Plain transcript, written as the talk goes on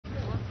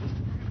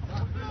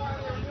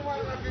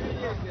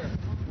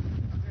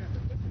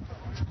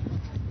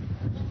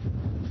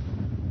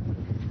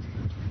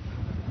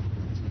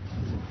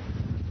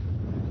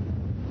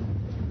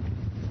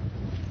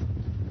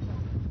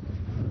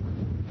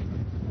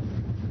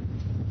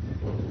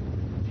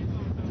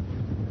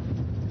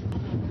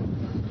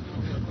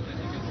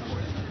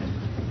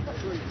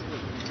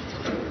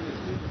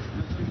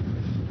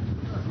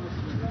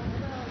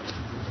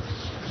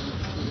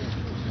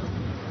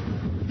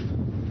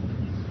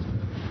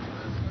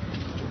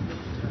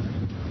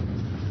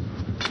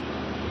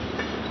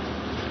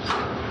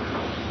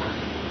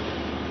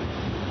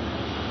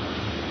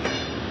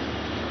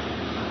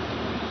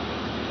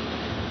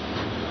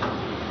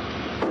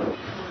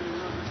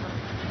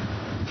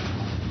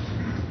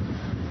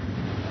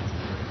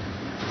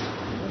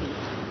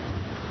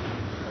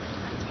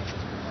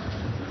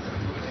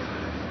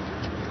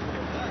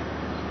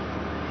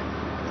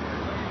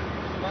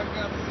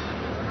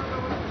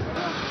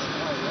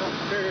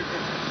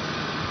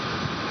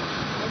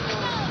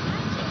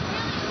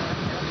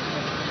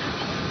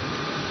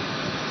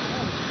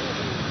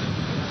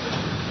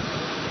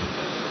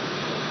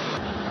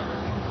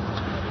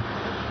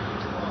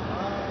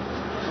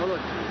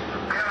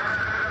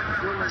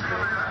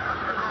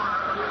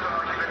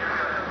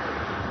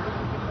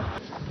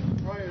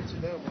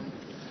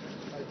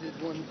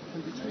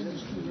in between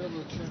these two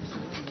railroad tracks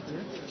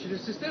there. Ci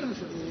resisteranno?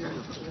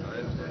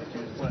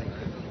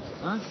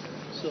 Huh?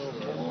 So,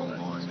 oh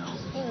no.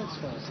 Oh, that's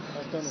fine.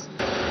 I've done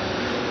it.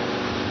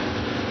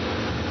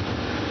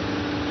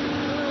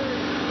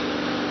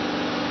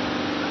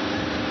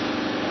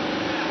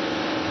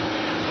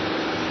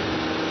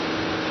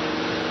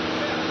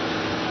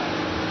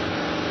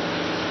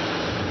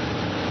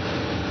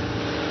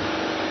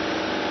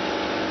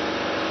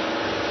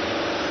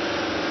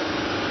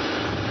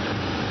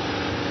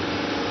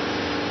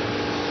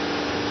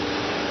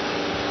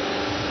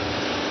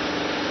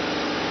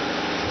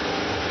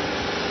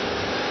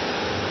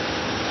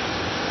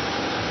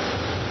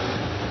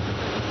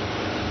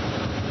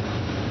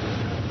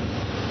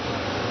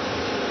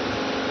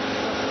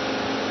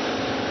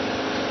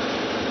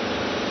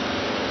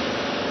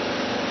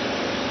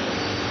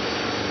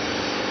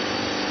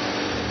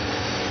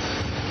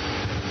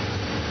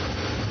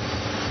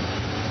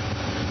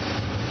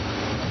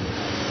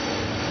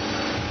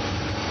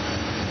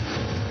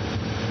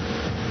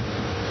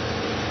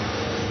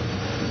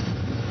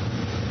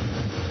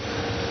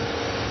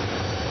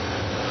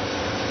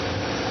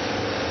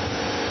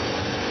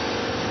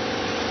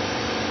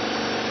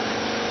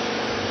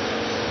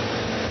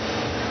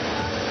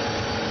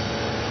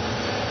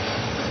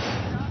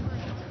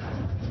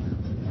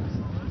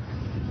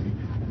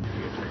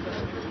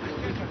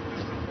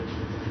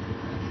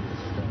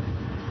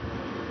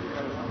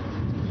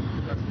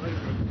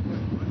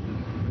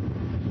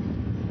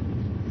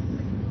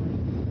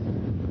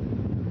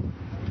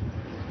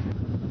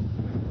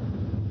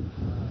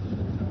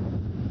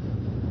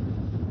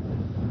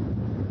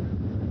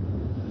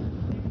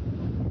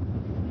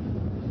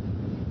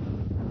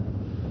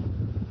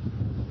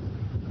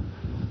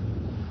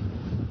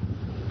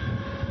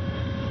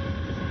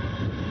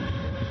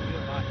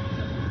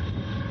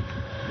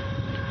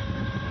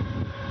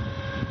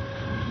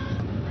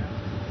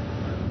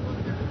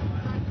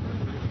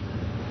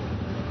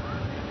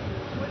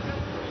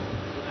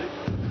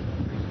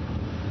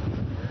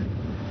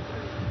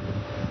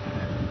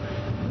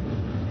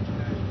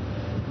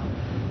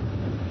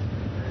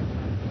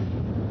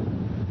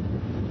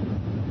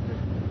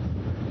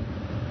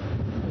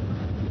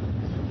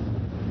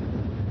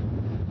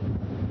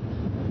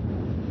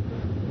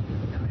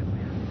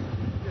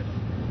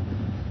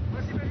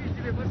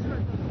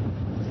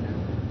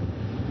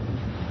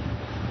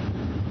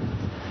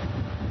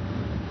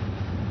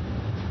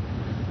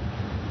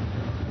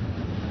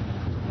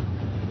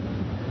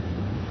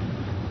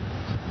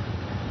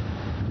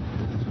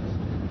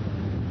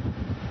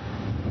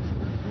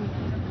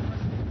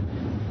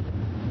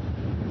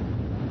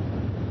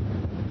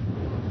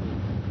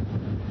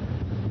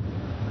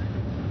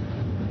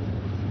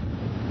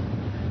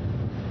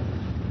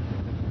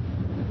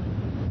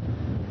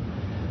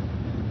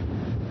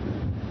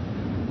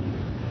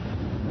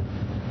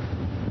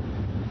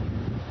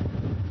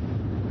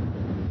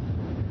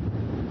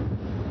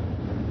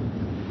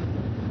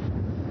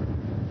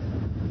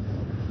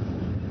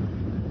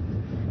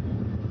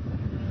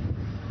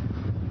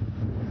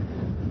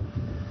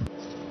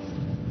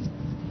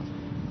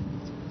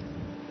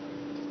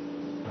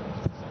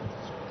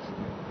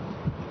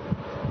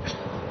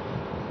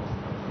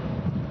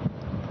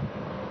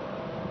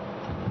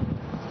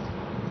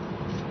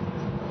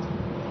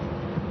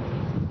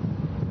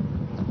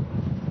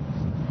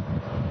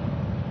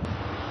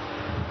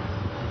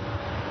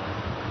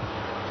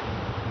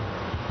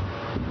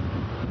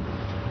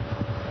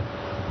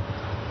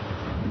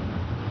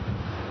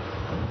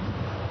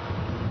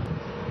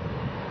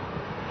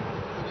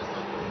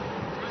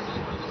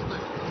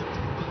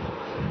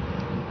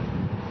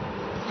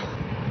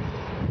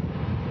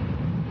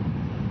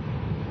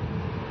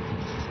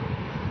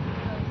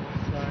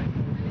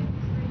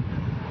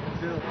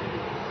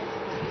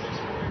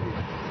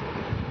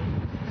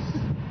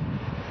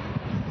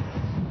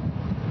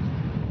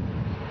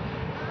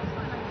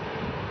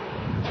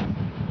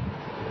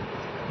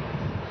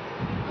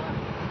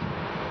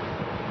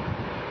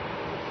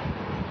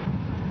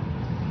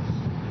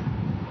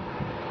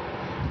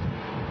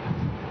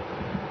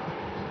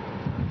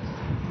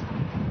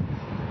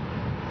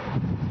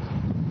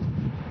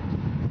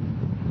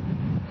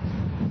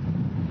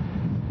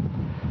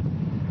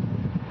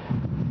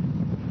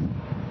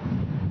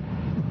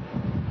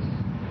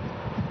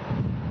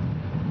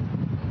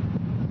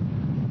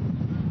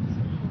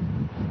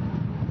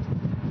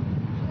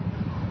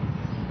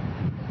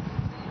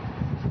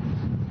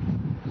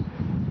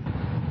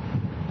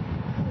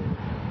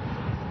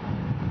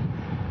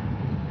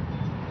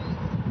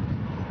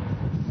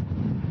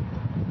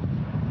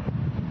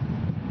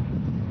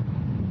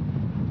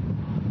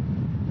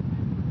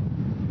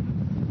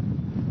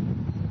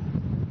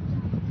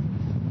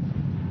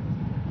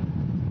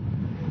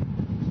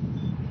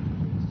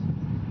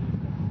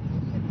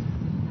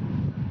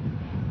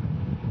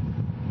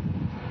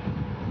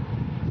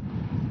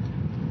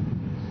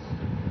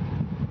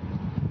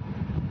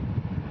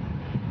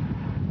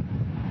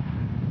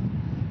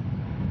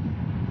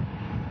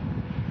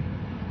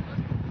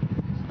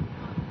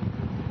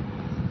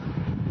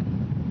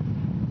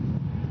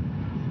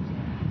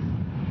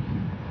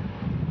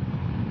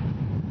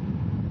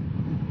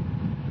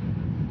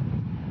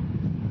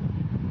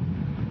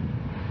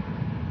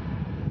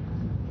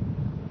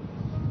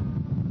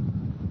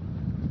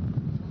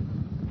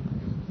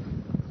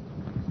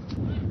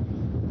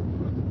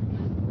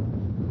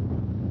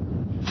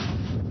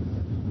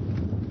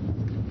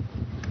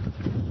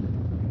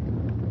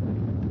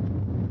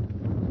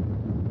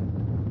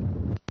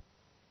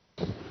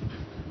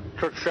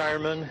 Kirk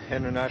Shireman,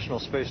 International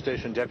Space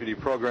Station Deputy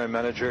Program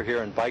Manager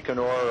here in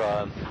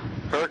Baikonur.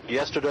 Kirk,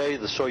 yesterday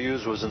the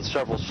Soyuz was in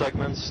several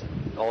segments,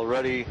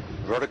 already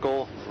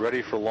vertical,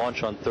 ready for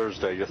launch on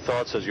Thursday. Your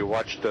thoughts as you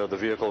watched the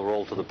vehicle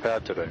roll to the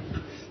pad today?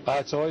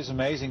 It's always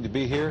amazing to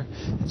be here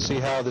and see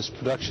how this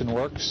production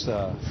works,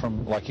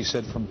 from, like you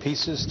said, from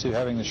pieces to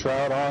having the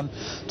shroud on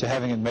to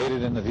having it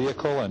mated in the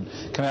vehicle and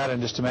come out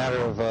in just a matter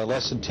of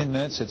less than 10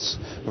 minutes. It's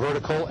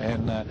vertical,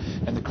 and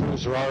the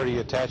crews are already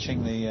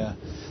attaching the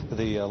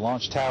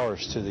launch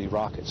towers to the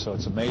rocket. So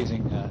it's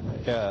amazing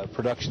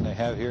production they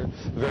have here.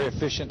 Very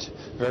efficient,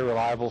 very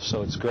reliable.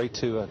 So it's great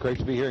to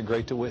be here and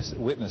great to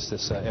witness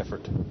this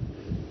effort.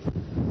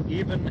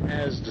 Even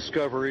as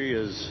Discovery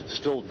is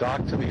still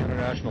docked to the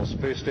International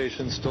Space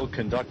Station, still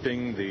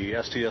conducting the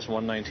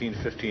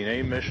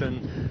STS-119-15A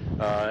mission,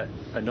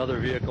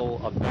 another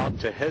vehicle about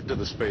to head to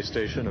the space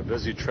station, a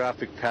busy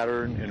traffic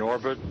pattern in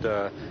orbit.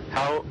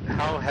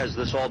 How has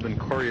this all been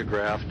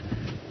choreographed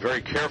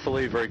very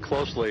carefully, very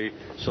closely,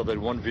 so that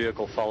one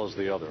vehicle follows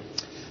the other?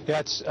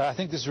 Yeah, I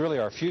think this is really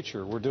our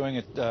future. We're doing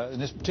it in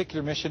this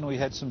particular mission. We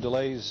had some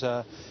delays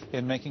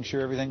in making sure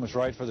everything was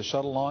right for the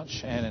shuttle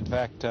launch, and in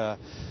fact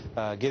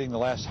getting the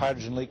last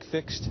hydrogen leak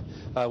fixed,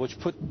 which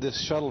put this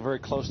shuttle very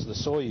close to the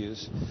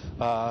Soyuz.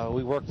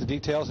 We worked the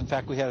details. In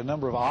fact, we had a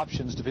number of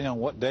options depending on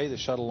what day the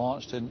shuttle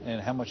launched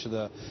and how much of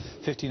the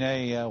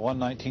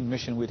 15A-119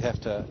 mission we'd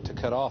have to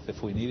cut off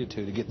if we needed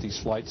to get these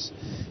flights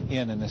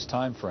in this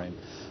time frame.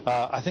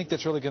 I think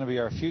that's really going to be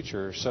our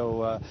future.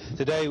 So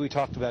today we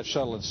talked about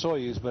shuttle and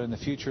Soyuz, but in the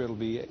future it'll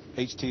be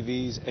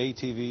HTVs,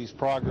 ATVs,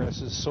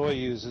 Progresses,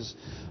 Soyuzes,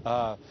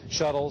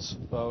 shuttles,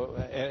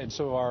 and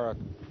so our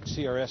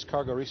CRS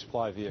cargo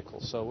resupply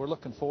vehicles. So we're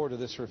looking forward to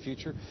this for the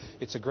future.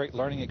 It's a great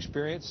learning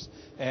experience,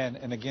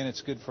 and again,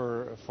 it's good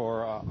for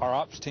our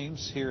ops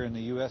teams here in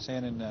the U.S.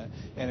 and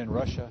in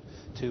Russia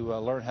to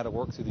learn how to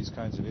work through these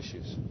kinds of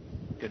issues.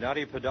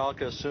 Gennady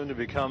Padalka, soon to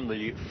become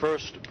the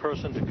first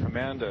person to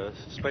command a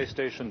space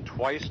station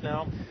twice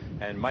now,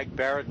 and Mike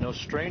Barrett, no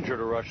stranger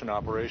to Russian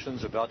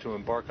operations, about to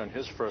embark on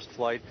his first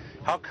flight.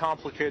 How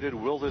complicated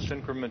will this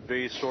increment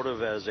be, sort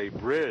of as a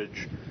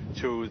bridge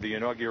to the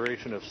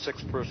inauguration of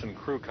six-person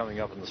crew coming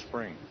up in the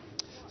spring?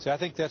 See, I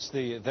think that's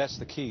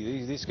the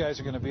key. These guys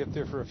are going to be up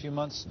there for a few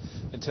months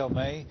until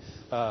May,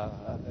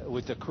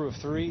 with the crew of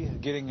 3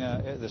 getting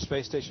the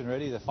space station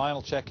ready. The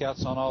final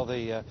checkouts on all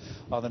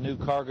the new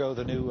cargo,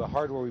 the new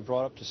hardware we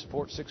brought up to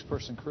support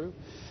six-person crew,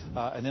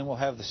 and then we'll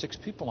have the 6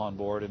 people on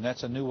board, and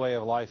that's a new way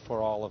of life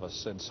for all of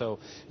us. And so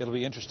it'll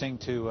be interesting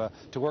to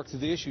work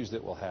through the issues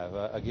that we'll have.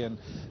 Again,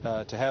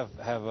 to have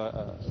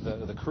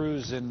the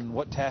crews and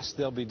what tasks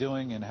they'll be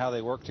doing and how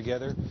they work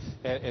together,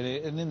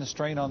 and then the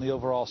strain on the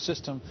overall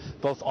system,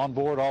 both on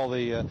board all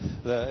the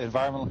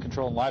environmental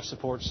control and life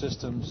support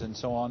systems and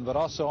so on, but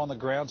also on the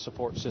ground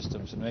support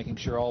systems and making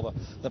sure all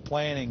the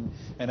planning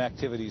and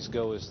activities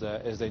go as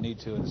they need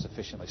to and as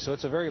efficiently. So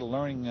it's a very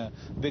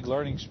big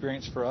learning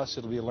experience for us.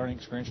 It'll be a learning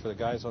experience for the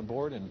guys on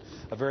board, and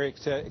a very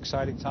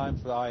exciting time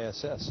for the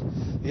ISS.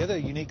 The other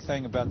unique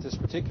thing about this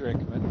particular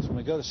increment is when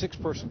we go to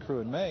 6-person crew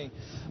in May,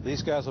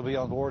 these guys will be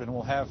on board, and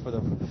we'll have for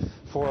the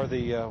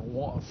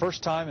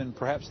first time and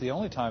perhaps the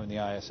only time in the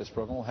ISS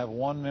program, we'll have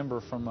one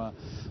member from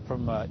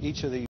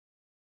each of the